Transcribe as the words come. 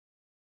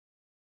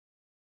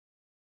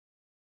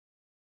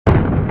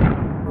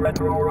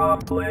Retro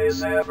Rock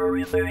plays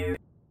everything.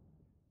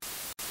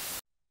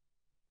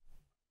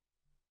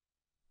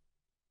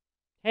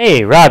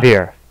 Hey, Rob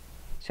here.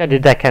 See, I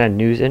did that kind of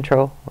news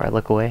intro where I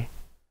look away.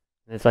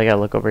 It's like I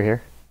look over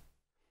here.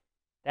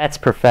 That's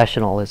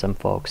professionalism,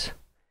 folks.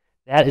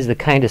 That is the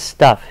kind of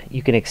stuff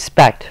you can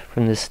expect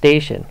from this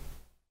station.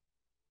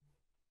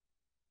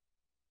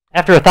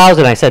 After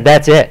 1,000, I said,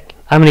 that's it.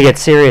 I'm going to get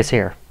serious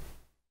here.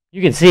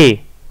 You can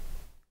see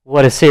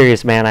what a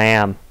serious man I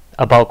am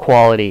about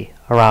quality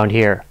around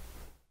here.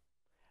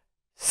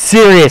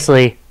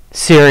 Seriously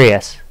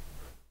serious.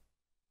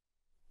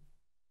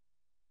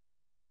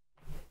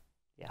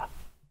 Yeah.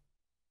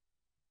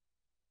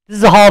 This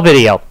is a haul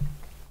video.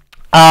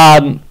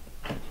 I'm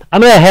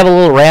going to have a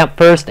little rant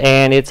first,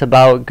 and it's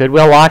about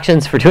Goodwill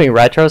auctions for doing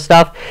retro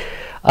stuff.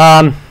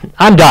 I'm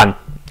done.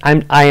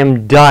 I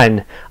am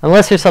done.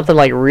 Unless there's something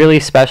like really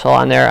special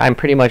on there, I'm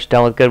pretty much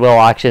done with Goodwill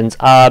auctions.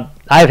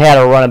 I've had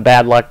a run of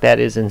bad luck that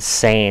is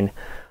insane.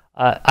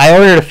 I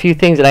ordered a few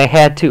things, and I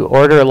had to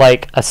order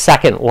like a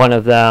second one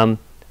of them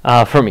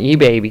from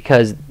eBay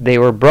because they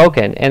were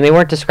broken, and they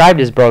weren't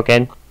described as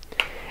broken,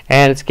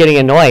 and it's getting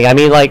annoying. I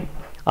mean, like,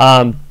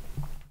 I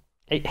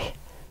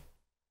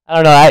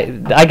don't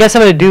know. I guess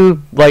I'm going to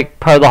do like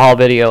part of the haul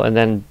video and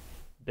then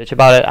bitch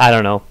about it. I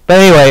don't know. But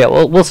anyway,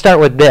 we'll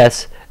start with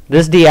this.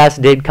 This DS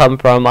did come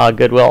from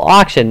Goodwill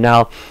auction.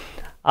 Now,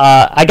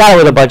 I got it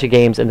with a bunch of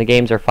games, and the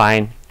games are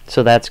fine,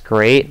 so that's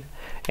great.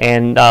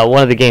 And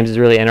one of the games is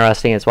really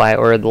interesting. That's why I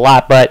ordered the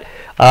lot. But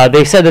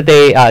they said that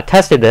they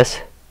tested this.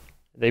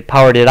 They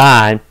powered it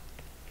on.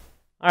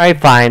 All right,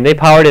 fine. They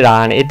powered it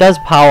on. It does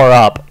power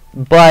up,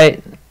 but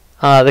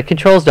the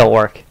controls don't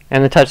work,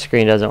 and the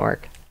touchscreen doesn't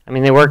work. I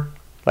mean, they work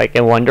like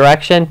in one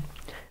direction,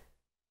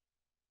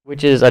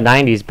 which is a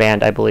 90s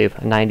band, I believe.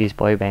 A 90s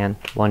boy band,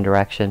 One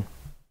Direction.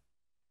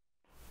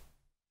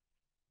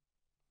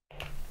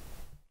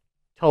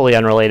 Totally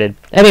unrelated.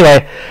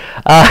 Anyway,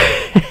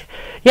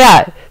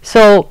 yeah,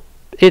 so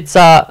it's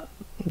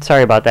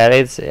sorry about that.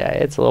 It's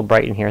a little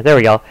bright in here. There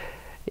we go.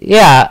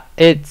 Yeah,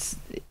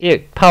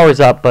 it powers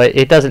up, but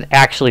it doesn't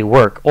actually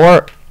work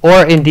or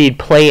indeed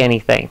play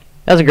anything.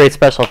 That was a great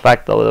special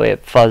effect though, the way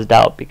it fuzzed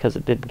out because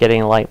it didn't get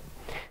any light.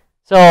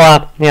 So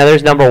yeah,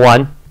 there's number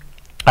one.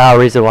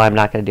 Reason why I'm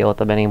not going to deal with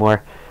them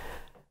anymore.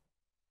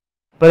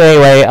 But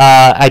anyway,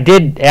 I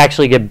did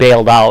actually get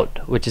bailed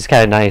out, which is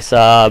kind of nice.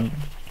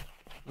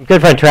 Good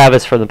friend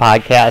Travis from the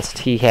podcast,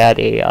 he had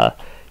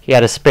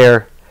a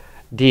spare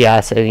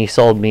DS, and he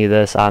sold me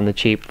this on the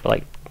cheap,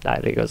 like I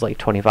think it was like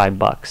 25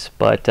 bucks.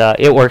 But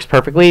it works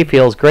perfectly,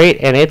 feels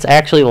great, and it's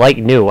actually like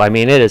new. I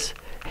mean, it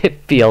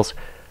feels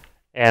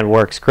and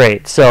works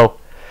great. So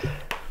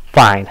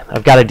fine,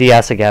 I've got a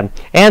DS again.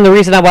 And the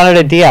reason I wanted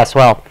a DS,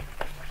 well,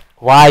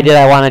 why did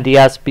I want a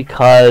DS?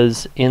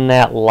 Because in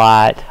that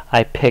lot,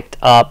 I picked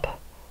up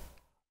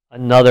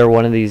another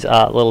one of these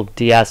little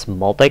DS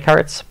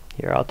multi-carts.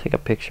 Here, I'll take a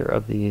picture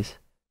of these.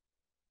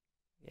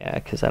 Yeah,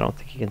 because I don't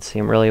think you can see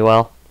them really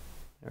well.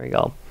 There we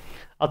go.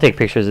 I'll take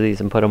pictures of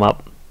these and put them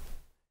up.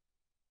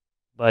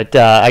 But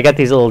I got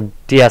these little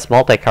DS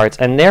multi-carts,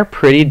 and they're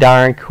pretty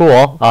darn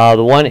cool.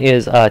 The one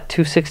is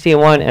 260 in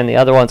one, and the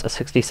other one's a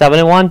 67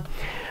 in one.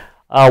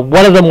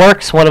 One of them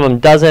works, one of them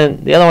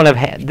doesn't. The other one I've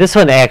had, this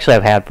one actually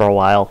I've had for a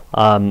while,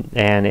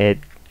 and it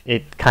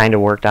kind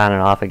of worked on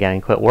and off again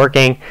and quit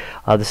working.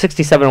 The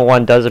 67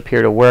 one does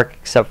appear to work,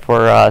 except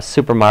for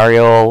Super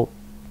Mario,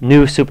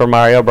 new Super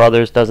Mario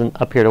Brothers doesn't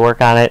appear to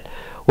work on it,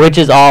 which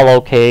is all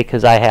okay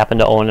because I happen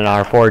to own an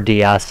R4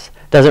 DS.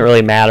 Doesn't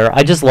really matter.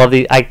 I just love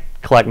I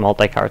collect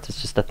multi-carts.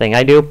 It's just a thing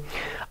I do.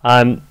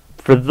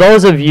 For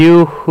those of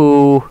you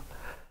who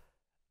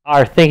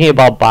are thinking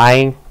about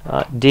buying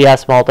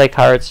DS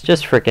multi-carts,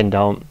 just freaking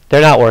don't.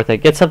 They're not worth it.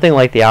 Get something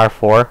like the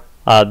R4.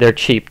 They're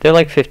cheap. They're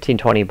like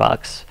 15-20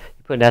 bucks.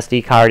 You put an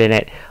SD card in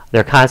it.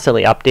 They're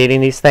constantly updating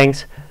these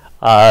things.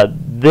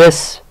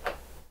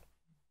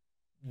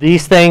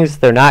 These things,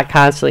 they're not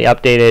constantly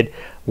updated.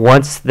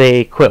 Once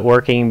they quit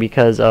working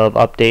because of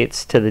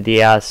updates to the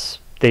DS,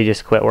 they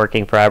just quit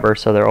working forever,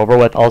 so they're over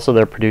with. Also,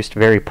 they're produced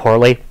very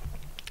poorly,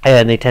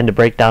 and they tend to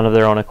break down of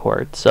their own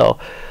accord. So,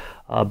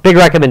 big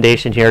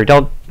recommendation here: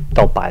 don't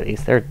buy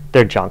these.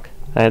 They're junk.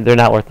 They're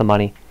not worth the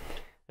money.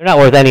 They're not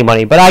worth any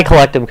money. But I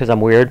collect them because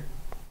I'm weird.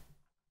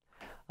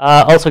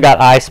 Also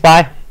got I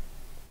Spy.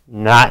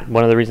 Not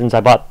one of the reasons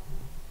I bought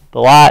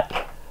the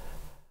lot.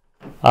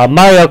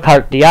 Mario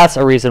Kart DS,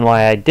 a reason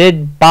why I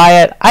did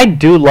buy it. I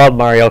do love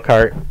Mario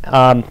Kart.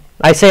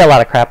 I say a lot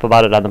of crap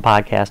about it on the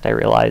podcast, I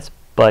realize,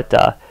 but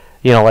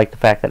like the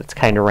fact that it's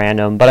kind of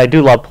random. But I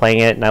do love playing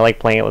it, and I like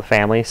playing it with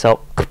family.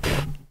 So,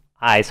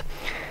 eyes.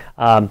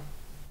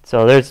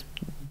 So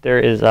there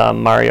is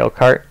Mario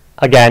Kart.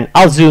 Again,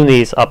 I'll zoom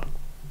these up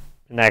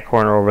in that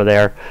corner over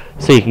there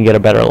so you can get a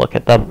better look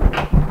at them.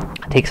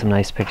 Take some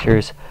nice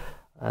pictures.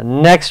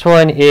 Next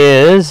one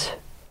is,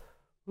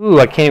 ooh,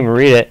 I can't even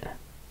read it.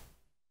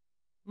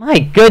 My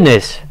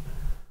goodness.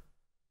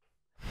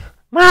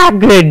 My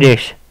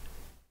goodness.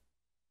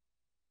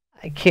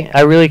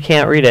 I really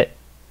can't read it.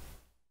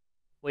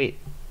 Wait,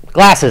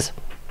 glasses.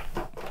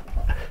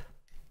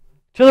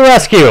 To the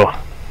rescue!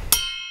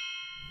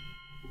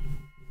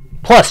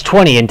 Plus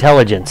 20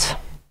 intelligence.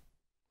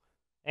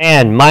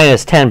 And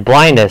minus 10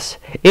 blindness.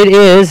 It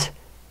is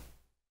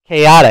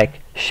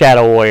Chaotic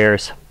Shadow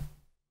Warriors.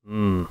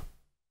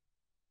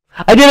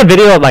 I did a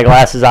video with my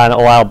glasses on a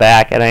while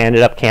back, and I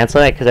ended up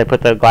canceling it because I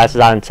put the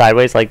glasses on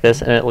sideways like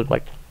this, and it looked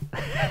like...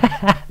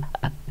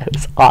 It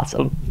was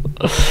awesome.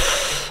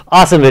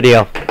 Awesome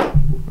video.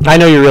 I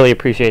know you really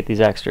appreciate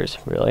these extras,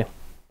 really.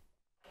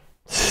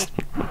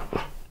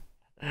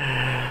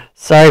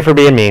 Sorry for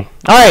being me.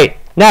 Alright,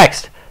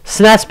 next.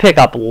 SNES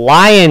pickup,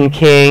 Lion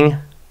King.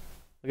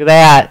 Look at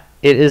that.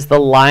 It is the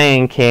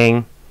Lion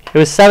King. It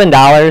was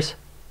 $7.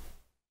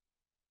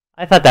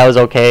 I thought that was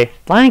okay.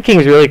 Lion King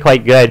is really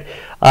quite good.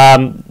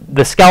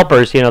 The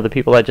scalpers, you know, the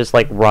people that just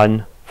like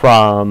run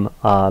from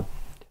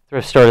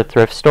thrift store to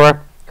thrift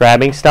store,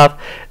 grabbing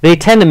stuff, they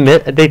tend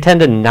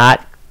to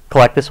not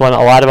collect this one.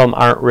 A lot of them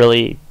aren't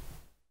really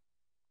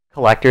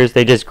collectors.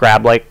 They just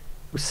grab like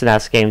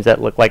SNES games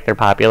that look like they're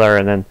popular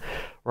and then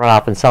run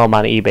off and sell them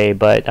on eBay.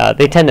 But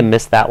they tend to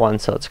miss that one,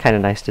 so it's kind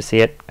of nice to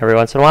see it every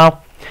once in a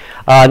while.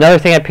 Another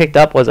thing I picked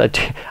up was I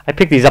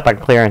picked these up on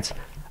clearance.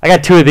 I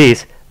got 2 of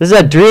these. This is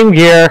a Dream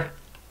Gear.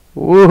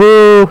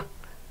 Woohoo!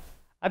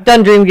 I've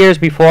done Dream Gears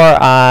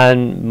before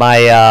on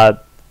my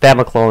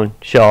famiclone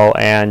show,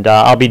 and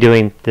I'll be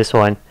doing this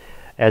one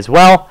as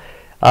well.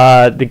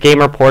 The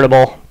Gamer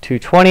Portable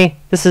 220.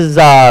 This is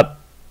a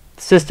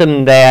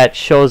system that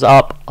shows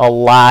up a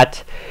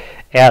lot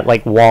at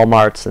like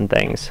Walmarts and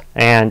things,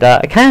 and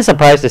I'm kind of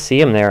surprised to see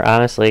them there,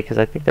 honestly, because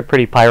I think they're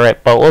pretty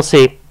pirate, but we'll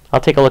see. I'll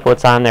take a look at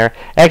what's on there.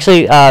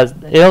 Actually,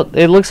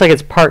 it looks like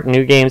it's part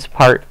new games,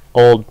 part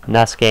old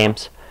NES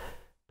games.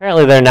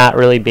 Apparently they're not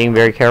really being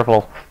very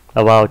careful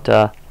about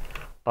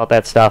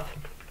that stuff.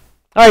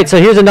 Alright,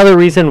 so here's another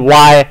reason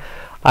why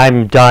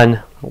I'm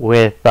done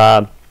with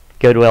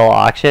Goodwill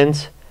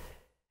auctions.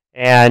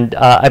 And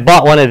I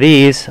bought one of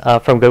these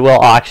from Goodwill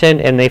auction,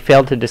 and they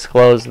failed to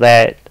disclose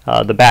that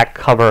the back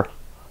cover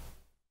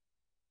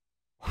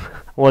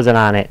wasn't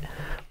on it.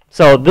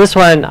 So this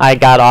one I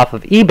got off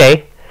of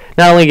eBay.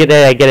 Not only did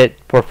I get it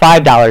for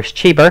 $5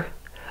 cheaper,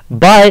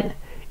 but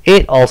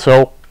it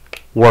also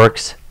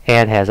works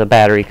and has a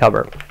battery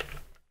cover.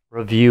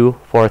 Review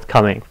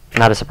forthcoming.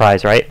 Not a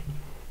surprise, right?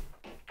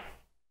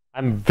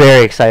 I'm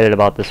very excited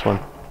about this one.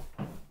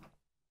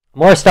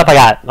 More stuff I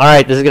got.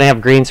 Alright, this is going to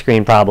have green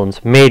screen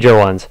problems. Major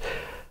ones.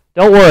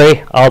 Don't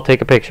worry, I'll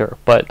take a picture.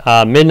 But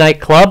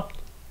Midnight Club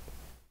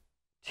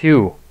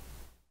 2.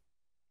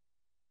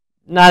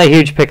 Not a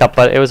huge pickup,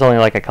 but it was only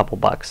like a couple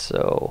bucks.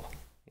 So,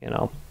 you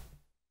know.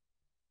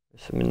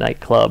 Some Midnight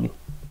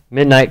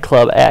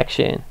Club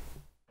action.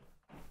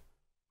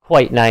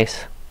 Quite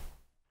nice.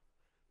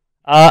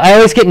 I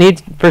always get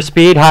Need for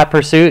Speed Hot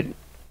Pursuit.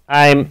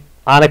 I'm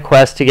on a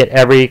quest to get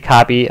every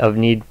copy of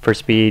Need for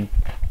Speed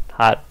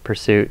Hot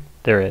Pursuit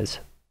there is.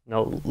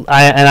 No,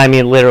 and I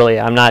mean literally.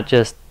 I'm not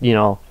just, you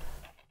know,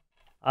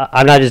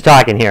 I'm not just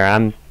talking here.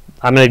 I'm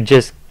gonna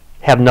just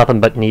have nothing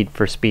but Need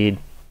for Speed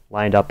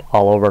lined up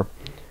all over,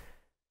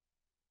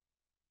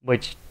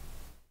 which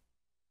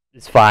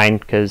is fine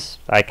because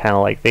I kind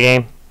of like the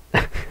game.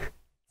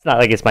 It's not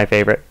like it's my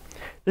favorite.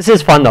 This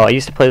is fun though. I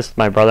used to play this with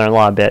my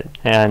brother-in-law a bit,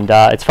 and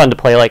it's fun to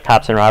play like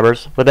cops and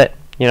robbers with it,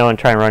 you know, and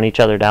try and run each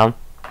other down.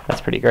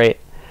 That's pretty great.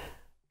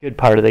 Good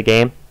part of the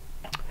game.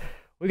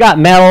 We got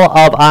Medal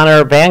of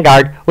Honor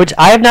Vanguard, which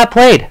I have not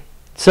played,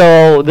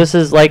 so this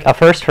is like a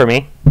first for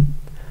me.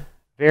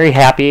 Very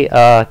happy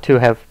to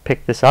have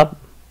picked this up.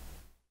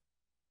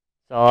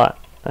 So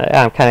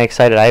I'm kind of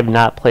excited. I have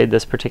not played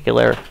this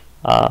particular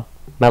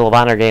Medal of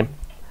Honor game.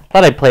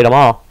 Thought I'd played them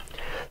all.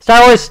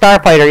 Star Wars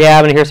Starfighter, yeah,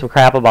 I'm going to hear some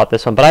crap about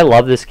this one, but I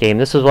love this game.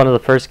 This was one of the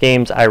first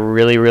games I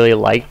really, really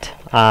liked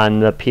on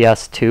the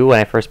PS2 when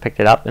I first picked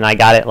it up, and I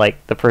got it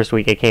like the first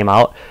week it came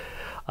out.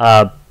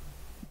 I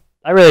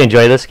really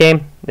enjoy this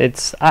game.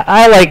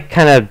 I like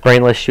kind of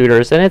brainless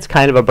shooters, and it's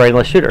kind of a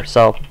brainless shooter,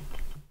 so,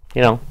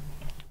 you know,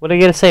 what are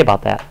you going to say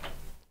about that?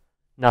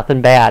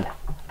 Nothing bad.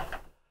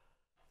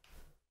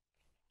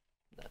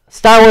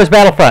 Star Wars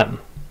Battlefront.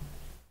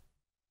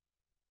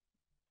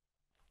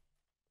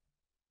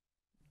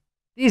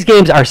 These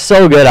games are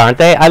so good, aren't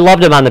they? I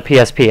loved them on the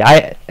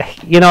PSP.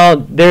 You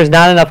know, there's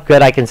not enough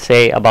good I can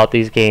say about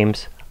these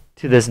games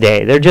to this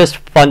day. They're just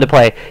fun to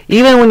play.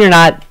 Even when you're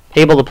not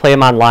able to play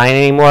them online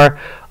anymore,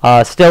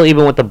 still,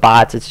 even with the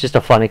bots, it's just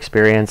a fun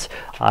experience.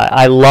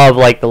 I love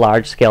like the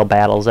large-scale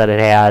battles that it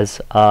has,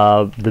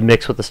 the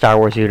mix with the Star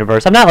Wars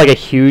universe. I'm not like a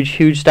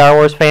huge Star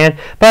Wars fan,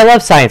 but I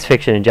love science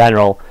fiction in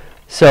general.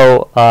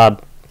 So,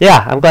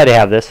 yeah, I'm glad to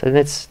have this, and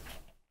it's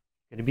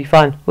going to be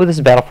fun. Oh, this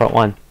is Battlefront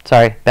 1.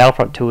 Sorry,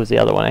 Battlefront 2 was the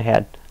other one I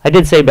had. I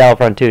did say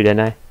Battlefront 2, didn't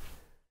I?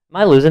 Am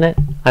I losing it?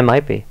 I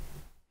might be.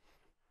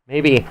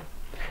 Maybe.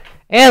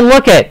 And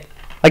look it!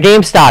 A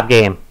GameStop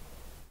game.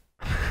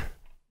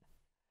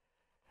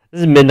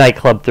 This is Midnight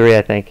Club 3,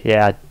 I think.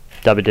 Yeah,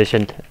 dub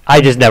edition. I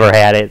just never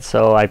had it,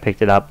 so I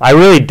picked it up. I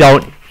really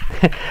don't...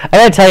 I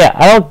gotta tell you,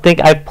 I don't think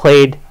I've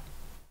played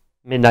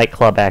Midnight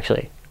Club,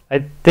 actually. I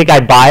think I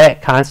buy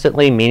it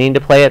constantly, meaning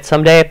to play it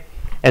someday,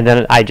 and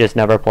then I just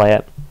never play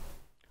it.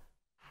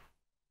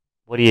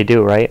 What do you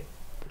do, right?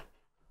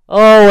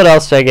 Oh, what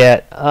else did I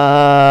get?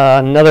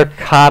 Another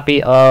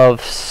copy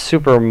of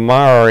Super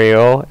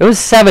Mario. It was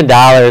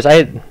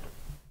 $7.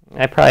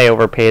 I probably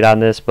overpaid on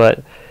this,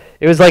 but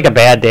it was like a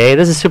bad day.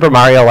 This is Super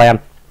Mario Land.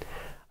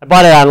 I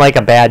bought it on like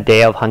a bad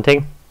day of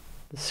hunting.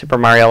 Super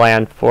Mario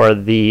Land for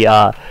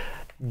the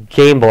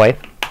Game Boy.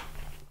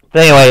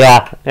 But anyway,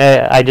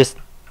 yeah, I just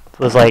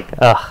was like,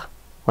 ugh.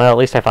 Well, at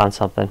least I found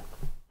something.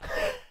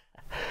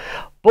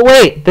 But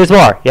wait, there's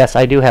more. Yes,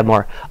 I do have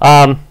more.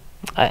 I'm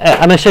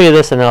going to show you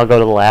this, and then I'll go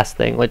to the last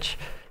thing, which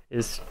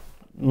is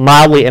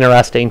mildly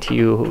interesting to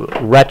you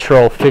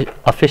retro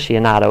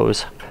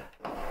aficionados.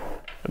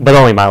 But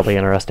only mildly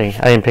interesting.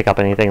 I didn't pick up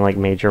anything like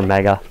major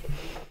mega.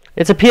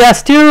 It's a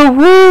PS2.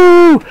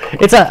 Woo!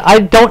 I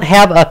don't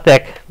have a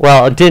thick.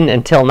 Well, it didn't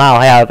until now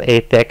have a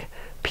thick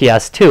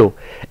PS2,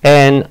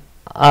 and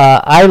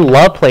I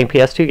love playing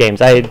PS2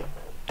 games. I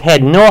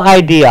had no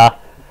idea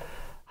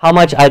how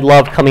much I'd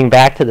love coming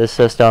back to this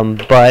system,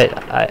 but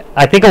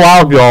I think a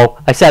while ago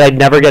I said I'd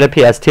never get a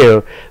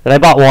PS2. Then I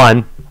bought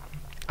one.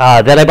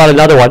 Then I bought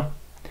another one,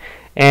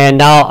 and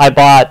now I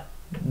bought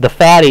the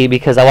Fatty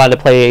because I wanted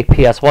to play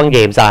PS1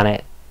 games on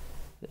it.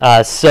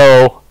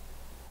 So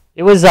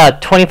it was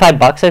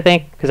 $25, I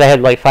think, because I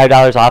had like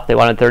 $5 off. They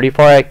wanted $30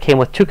 for it. Came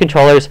with two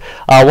controllers.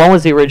 One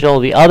was the original.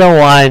 The other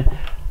one,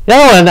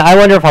 I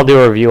wonder if I'll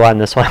do a review on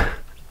this one.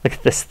 Look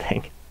at this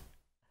thing.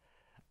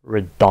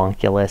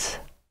 Redonkulous.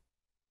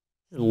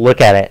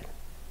 Look at it.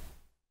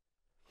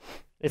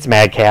 It's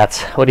Mad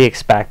Catz. What do you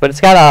expect? But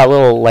it's got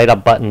little light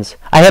up buttons.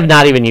 I have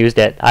not even used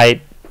it.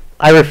 I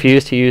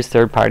refuse to use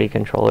third-party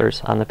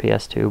controllers on the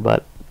PS2,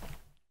 but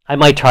I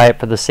might try it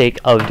for the sake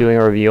of doing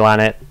a review on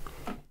it.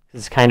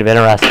 It's kind of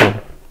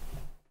interesting.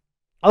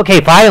 Okay,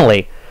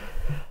 finally.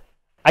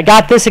 I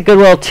got this at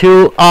Goodwill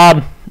too.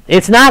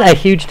 It's not a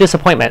huge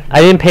disappointment. I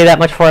didn't pay that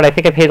much for it. I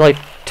think I paid like,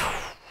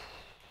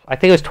 I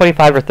think it was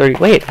 25 or 30.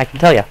 Wait, I can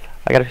tell you.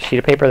 I got a sheet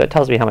of paper that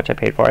tells me how much I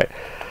paid for it.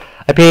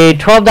 I paid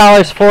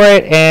 $12 for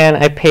it, and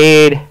I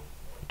paid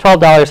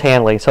 $12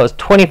 handling. So it's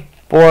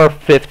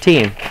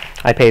 $24.15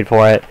 I paid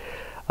for it.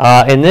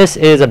 And this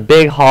is a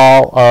big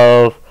haul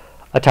of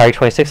Atari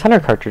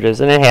 2600 cartridges,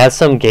 and it has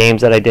some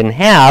games that I didn't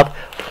have,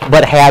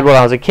 but had when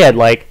I was a kid,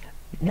 like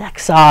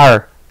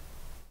Nexar.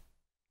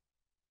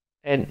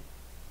 And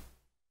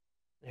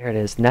there it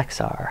is,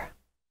 Nexar.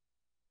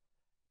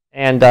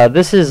 And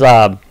this is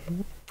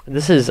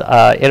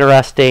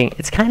interesting.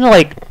 It's kind of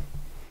like,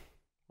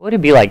 what would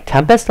it be like,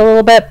 Tempest a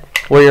little bit,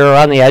 where you're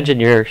on the edge and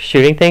you're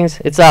shooting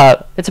things. It's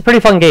a pretty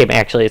fun game,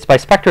 actually. It's by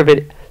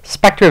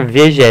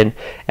Spectravision,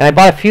 and I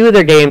bought a few of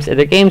their games, and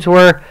their games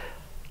were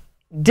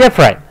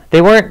different.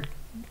 They weren't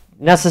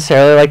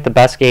necessarily like the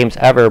best games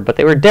ever, but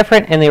they were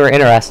different and they were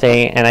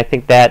interesting, and I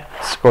think that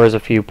scores a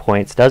few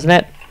points, doesn't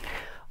it?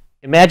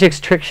 Magic's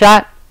Trick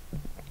Shot,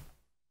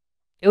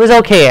 it was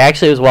okay.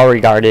 Actually, it was well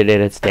regarded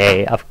in its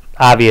day.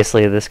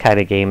 Obviously, this kind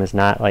of game is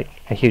not like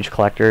a huge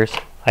collector's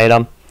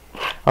item.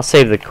 I'll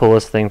save the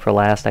coolest thing for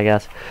last, I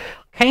guess.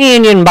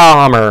 Canyon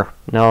Bomber.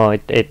 No,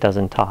 it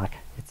doesn't talk.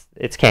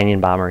 It's Canyon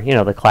Bomber. You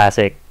know, the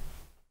classic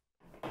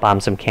bomb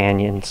some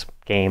canyons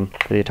game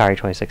for the Atari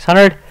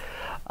 2600.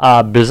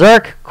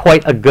 Berserk,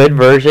 quite a good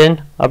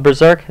version of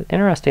Berserk.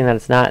 Interesting that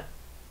it's not.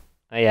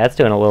 Oh, yeah, it's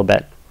doing a little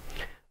bit.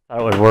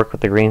 Thought it would work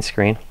with the green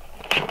screen.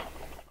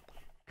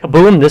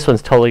 Kaboom. This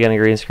one's totally going to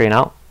green screen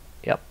out.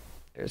 Yep.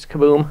 There's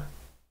Kaboom.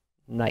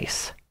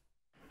 Nice.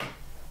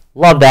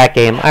 Love that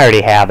game. I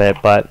already have it,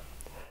 but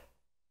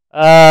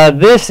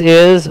this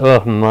is,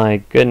 oh my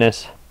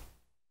goodness.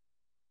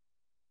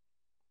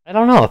 I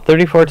don't know,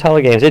 34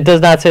 telegames. It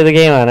does not say the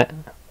game on it.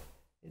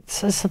 It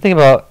says something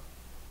about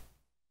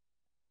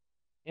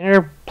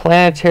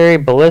interplanetary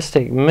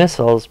ballistic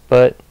missiles,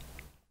 but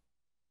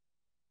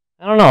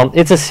I don't know.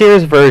 It's a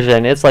Sears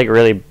version. It's like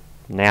really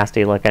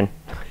nasty looking.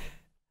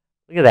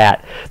 Look at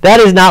that. That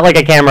is not like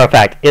a camera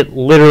effect. It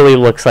literally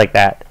looks like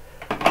that.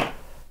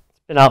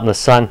 It's been out in the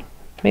sun.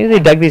 Maybe they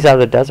dug these out of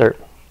the desert.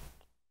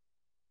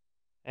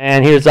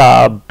 And here's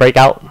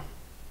Breakout.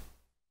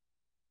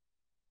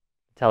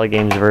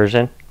 Telegames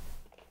version.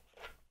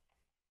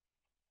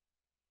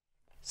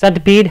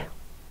 Centipede.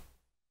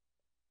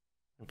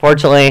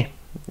 Unfortunately,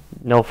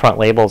 no front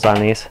labels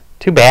on these.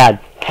 Too bad.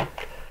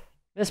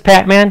 Miss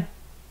Pac-Man.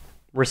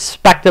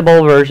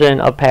 Respectable version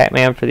of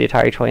Pac-Man for the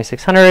Atari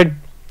 2600.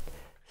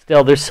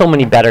 Still, there's so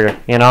many better,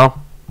 you know?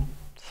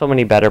 So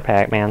many better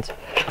Pac-Mans.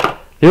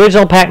 The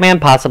original Pac-Man,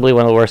 possibly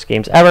one of the worst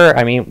games ever.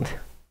 I mean,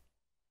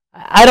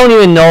 I don't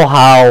even know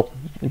how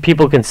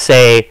people can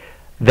say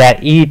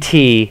that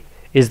E.T.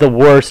 is the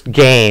worst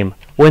game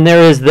when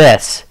there is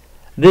this.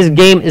 This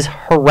game is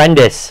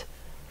horrendous.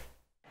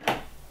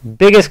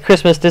 Biggest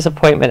Christmas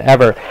disappointment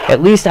ever.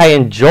 At least I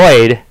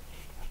enjoyed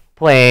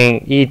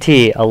playing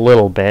E.T. a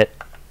little bit.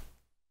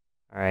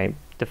 Alright,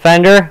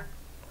 Defender.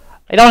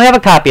 I don't have a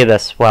copy of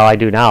this. Well, I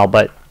do now,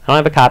 but I don't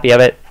have a copy of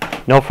it.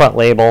 No front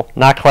label.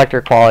 Not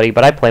collector quality,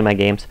 but I play my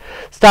games.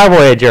 Star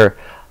Voyager.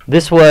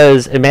 This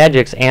was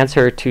Imagic's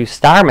answer to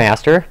Star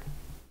Master.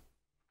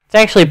 It's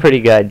actually pretty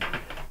good.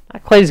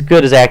 Not quite as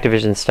good as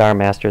Activision Star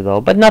Master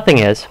though, but nothing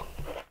is.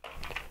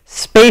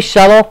 Space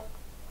Shuttle.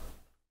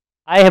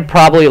 I have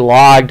probably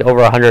logged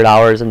over 100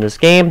 hours in this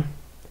game.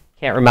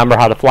 Can't remember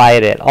how to fly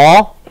it at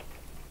all.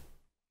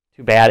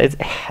 Too bad.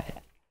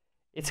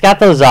 It's got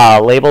those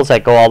labels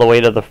that go all the way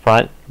to the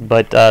front,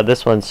 but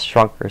this one's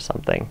shrunk or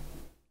something.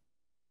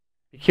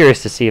 Be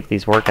curious to see if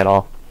these work at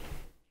all.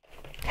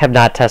 Have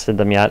not tested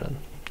them yet.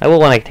 I will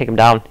when I take them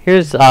down.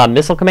 Here's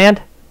Missile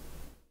Command,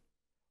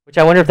 which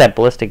I wonder if that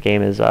ballistic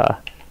game is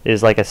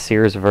like a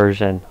Sears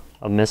version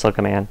of Missile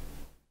Command.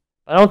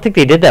 I don't think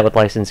they did that with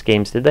licensed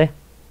games, did they?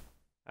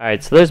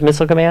 Alright, so there's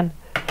Missile Command.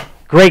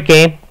 Great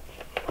game.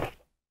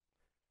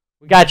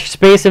 We got your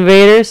Space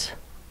Invaders.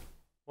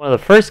 One of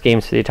the first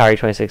games for the Atari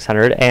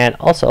 2600, and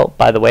also,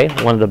 by the way,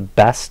 one of the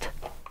best.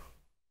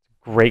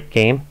 Great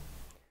game.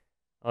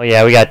 Oh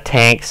yeah, we got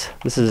tanks.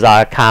 This is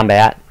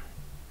Combat.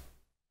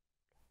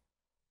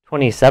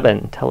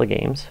 27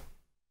 telegames.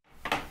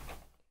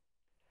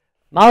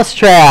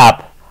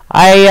 Mousetrap.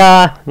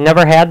 I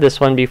never had this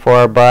one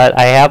before, but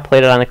I have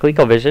played it on the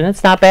ColecoVision.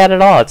 It's not bad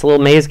at all. It's a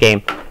little maze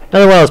game.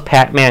 Another one of those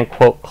Pac-Man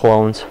quote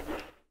clones.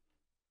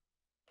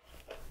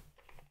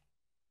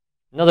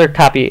 Another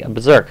copy of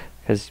Berserk,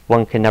 because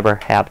one can never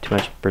have too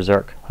much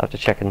Berserk. I'll have to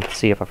check and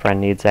see if a friend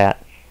needs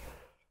that.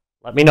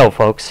 Let me know,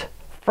 folks.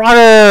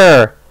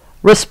 Frogger!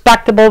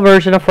 Respectable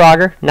version of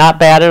Frogger. Not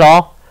bad at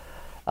all.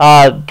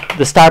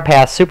 The Star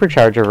Pass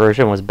Supercharger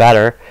version was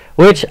better,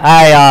 which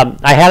I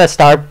had a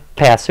Star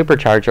Pass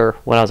Supercharger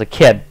when I was a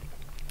kid,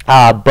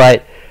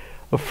 but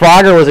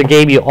Frogger was a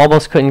game you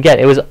almost couldn't get.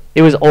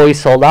 It was always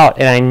sold out,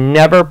 and I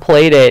never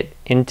played it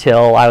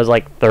until I was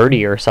like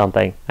 30 or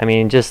something. I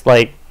mean, just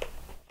like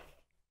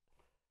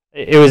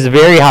it was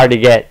very hard to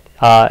get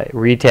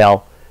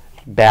retail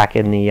back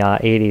in the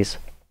 80s.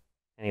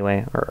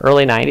 Anyway, or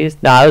early 90s.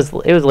 No,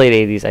 it was late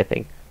 80s, I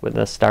think, when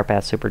the Star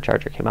Pass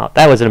Supercharger came out.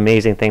 That was an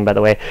amazing thing, by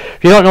the way.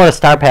 If you don't know what a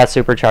Star Pass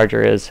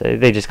Supercharger is,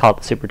 they just call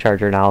it the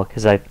Supercharger now,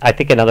 because I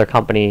think another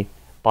company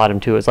bought them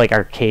too. It was like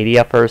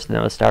Arcadia first, and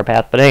then it was Star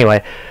Pass. But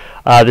anyway,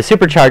 the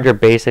Supercharger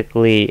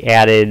basically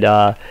added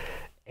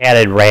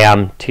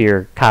RAM to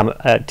your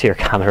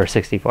Commodore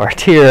 64,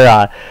 to your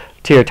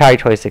Atari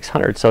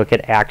 2600, so it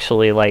could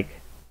actually like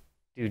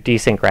do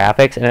decent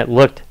graphics, and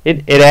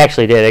it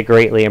actually did. It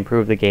greatly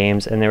improved the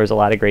games, and there was a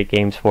lot of great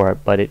games for it,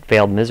 but it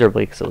failed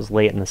miserably because it was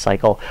late in the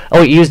cycle.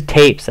 Oh, it used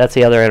tapes. That's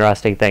the other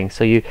interesting thing.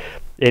 So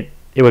it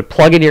would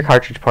plug into your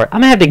cartridge port.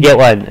 I'm gonna have to get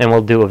one, and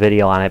we'll do a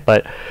video on it.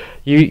 But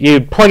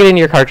you'd plug it into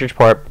your cartridge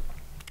port,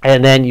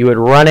 and then you would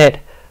run it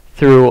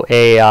through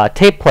a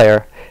tape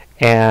player,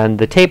 and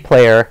the tape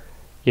player,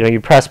 you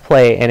press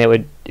play, and it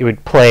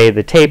would play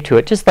the tape to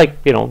it, just like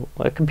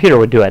a computer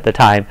would do at the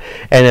time,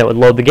 and it would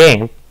load the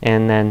game.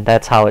 And then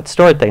that's how it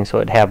stored things, so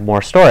it would have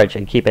more storage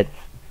and keep it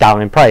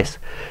down in price.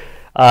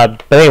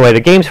 But anyway, the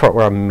games for it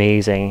were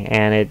amazing,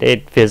 and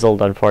it fizzled,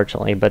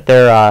 unfortunately. But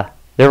they're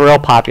real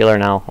popular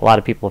now. A lot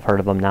of people have heard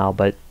of them now,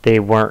 but they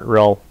weren't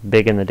real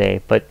big in the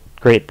day. But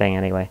great thing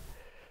anyway.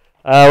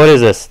 What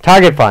is this?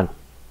 Target Fun.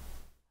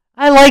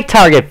 I like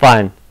Target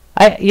Fun.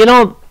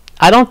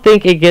 I don't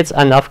think it gets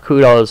enough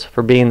kudos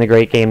for being the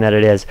great game that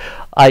it is.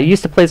 I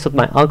used to play this with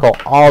my uncle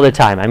all the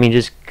time. I mean,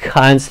 just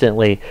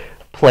constantly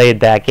played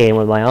that game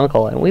with my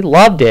uncle, and we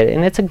loved it,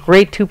 and it's a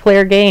great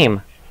two-player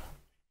game.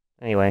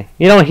 Anyway,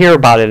 you don't hear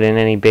about it in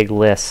any big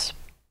lists.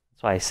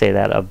 That's why I say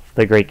that, of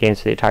the great games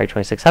for the Atari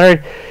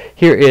 2600.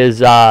 Here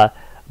is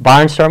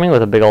Barnstorming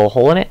with a big old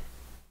hole in it.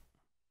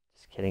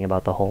 Just kidding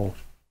about the hole.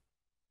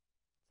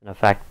 In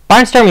effect,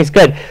 Barnstorming's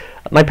good.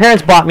 My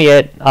parents bought me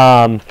it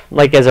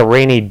like as a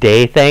rainy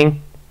day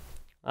thing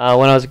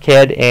when I was a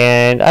kid,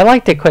 and I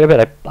liked it quite a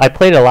bit. I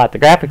played it a lot. The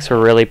graphics were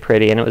really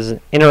pretty, and it was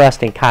an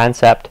interesting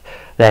concept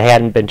that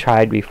hadn't been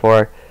tried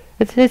before.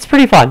 It's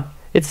pretty fun.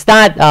 It's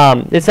not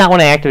one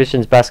of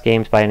Activision's best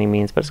games by any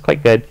means, but it's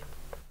quite good.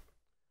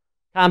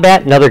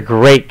 Combat, another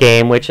great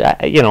game, which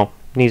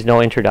needs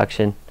no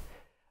introduction.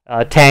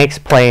 Tanks,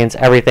 planes,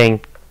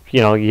 everything.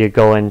 You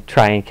go and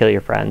try and kill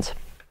your friends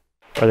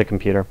or the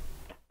computer.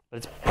 But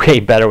it's way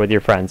better with your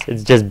friends.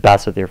 It's just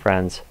best with your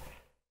friends.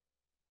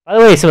 By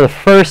the way, some of the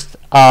first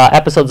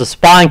episodes of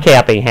spawn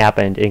camping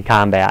happened in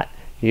Combat.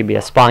 You can be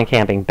a spawn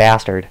camping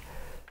bastard.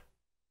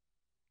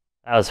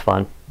 That was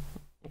fun.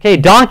 Okay,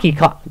 Donkey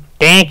Kong.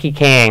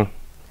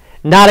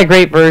 Not a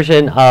great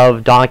version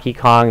of Donkey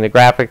Kong. The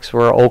graphics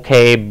were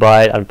okay,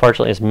 but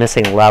unfortunately it's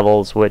missing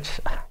levels,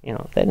 which,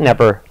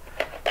 that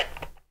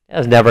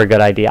was never a good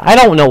idea. I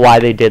don't know why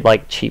they did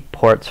like cheap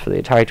ports for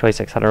the Atari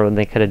 2600 when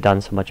they could have done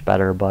so much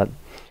better, but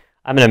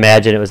I'm going to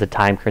imagine it was a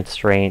time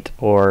constraint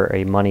or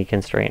a money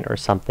constraint or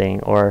something,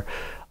 or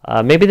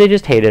maybe they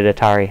just hated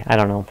Atari. I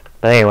don't know.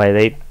 But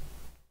anyway,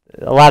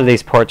 a lot of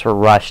these ports were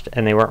rushed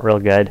and they weren't real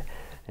good.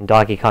 And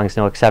Donkey Kong's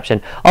no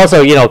exception.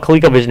 Also,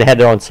 ColecoVision had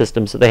their own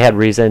system, so they had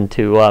reason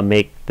to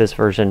make this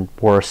version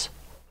worse.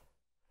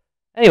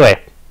 Anyway,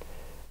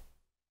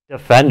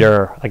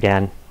 Defender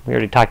again. We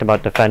already talked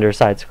about Defender,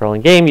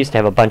 side-scrolling game. Used to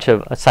have a bunch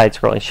of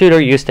side-scrolling shooter.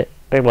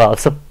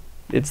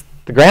 It's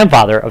the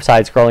grandfather of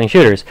side-scrolling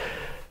shooters.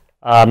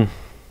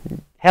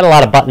 Had a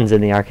lot of buttons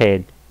in the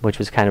arcade, which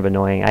was kind of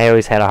annoying. I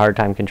always had a hard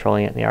time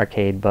controlling it in the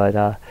arcade, but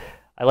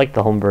I liked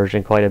the home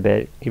version quite a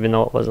bit, even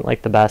though it wasn't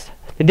like the best.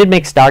 They did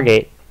make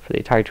Stargate for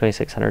the Atari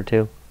 2600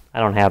 too. I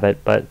don't have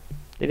it, but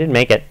they did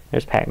make it.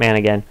 There's Pac-Man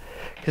again.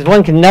 Because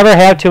one can never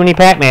have too many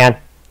Pac-Man.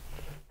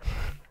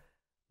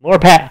 More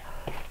Pac...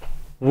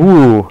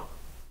 Ooh.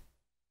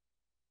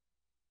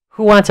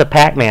 Who wants a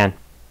Pac-Man?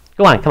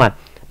 Go on, come on.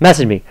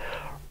 Message me.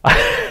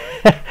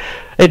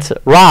 It's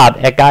Rob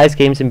at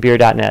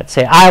guysgamesandbeer.net.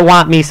 Say, I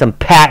want me some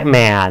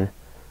Pac-Man.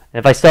 And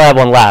if I still have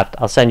one left,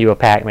 I'll send you a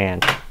Pac-Man.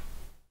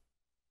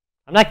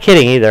 I'm not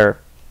kidding either.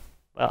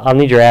 I'll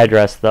need your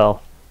address, though.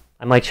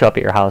 I might show up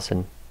at your house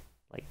and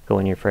like go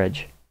in your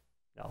fridge.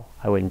 No,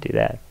 I wouldn't do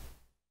that.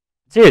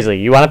 Seriously,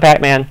 you want a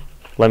Pac-Man?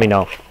 Let me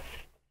know.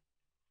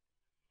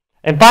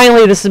 And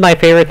finally, this is my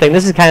favorite thing.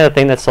 This is kind of the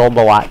thing that sold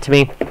a lot to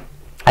me.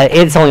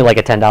 It's only like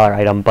a $10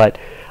 item, but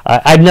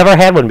I've never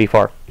had one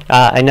before.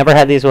 I never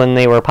had these when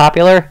they were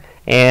popular,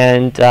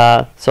 and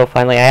so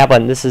finally I have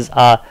one. This is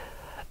a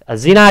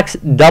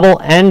Xenox Double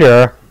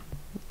Ender,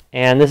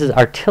 and this is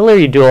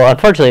Artillery Duel.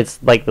 Unfortunately,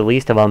 it's like the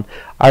least of them.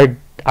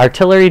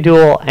 Artillery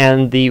Duel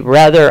and the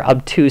rather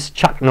obtuse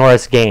Chuck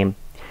Norris game.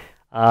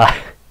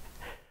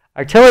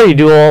 Artillery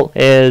Duel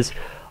is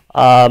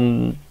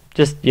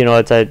just, you know,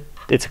 it's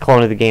a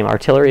clone of the game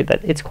Artillery.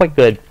 That it's quite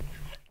good,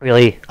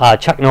 really.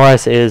 Chuck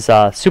Norris is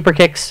Super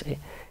Kicks,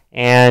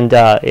 and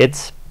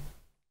it's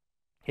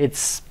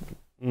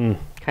kind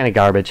of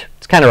garbage.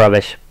 It's kind of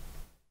rubbish.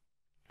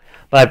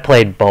 But I've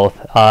played both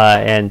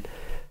and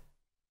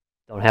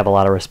don't have a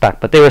lot of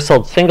respect. But they were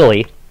sold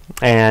singly,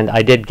 and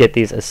I did get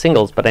these as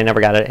singles, but I never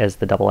got it as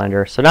the double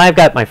ender. So now I've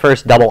got my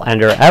first double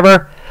ender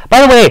ever.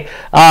 By the way,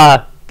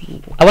 I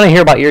want to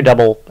hear about your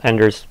double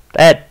enders.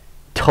 That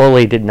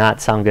totally did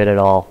not sound good at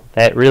all.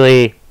 That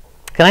really...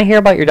 Can I hear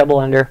about your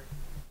double ender?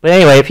 But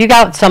anyway, if you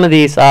got some of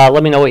these,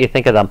 let me know what you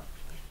think of them.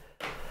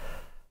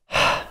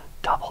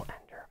 Double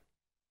ender.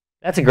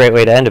 That's a great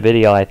way to end a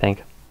video, I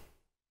think.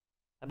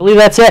 I believe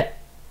that's it.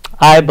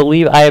 I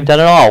believe I have done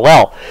it all.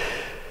 Well,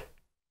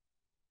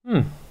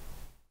 I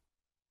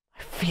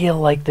feel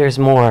like there's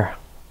more.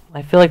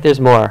 I feel like there's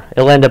more.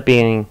 It'll end up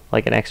being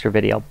like an extra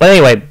video. But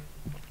anyway,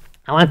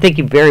 I want to thank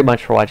you very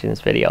much for watching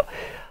this video.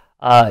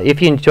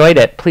 If you enjoyed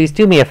it, please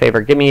do me a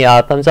favor. Give me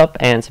a thumbs up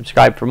and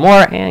subscribe for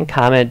more, and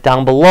comment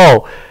down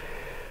below.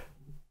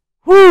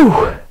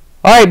 Whew!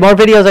 Alright, more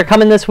videos are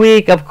coming this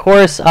week. Of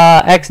course,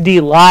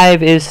 XD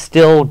Live is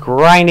still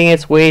grinding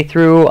its way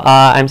through.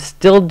 I'm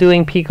still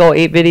doing Pico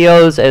 8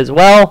 videos as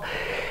well.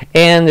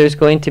 And there's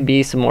going to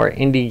be some more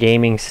indie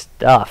gaming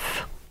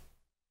stuff.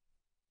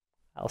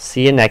 I'll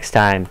see you next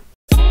time.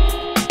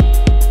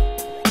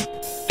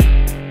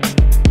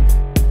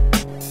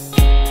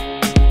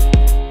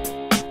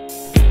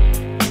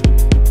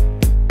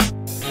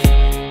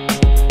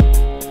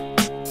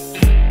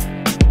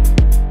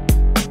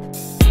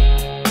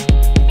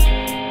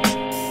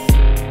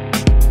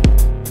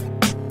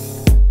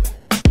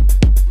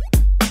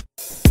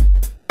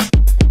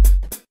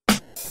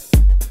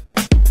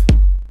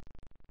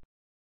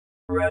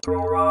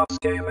 Retro Rob's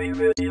Gaming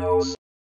Videos.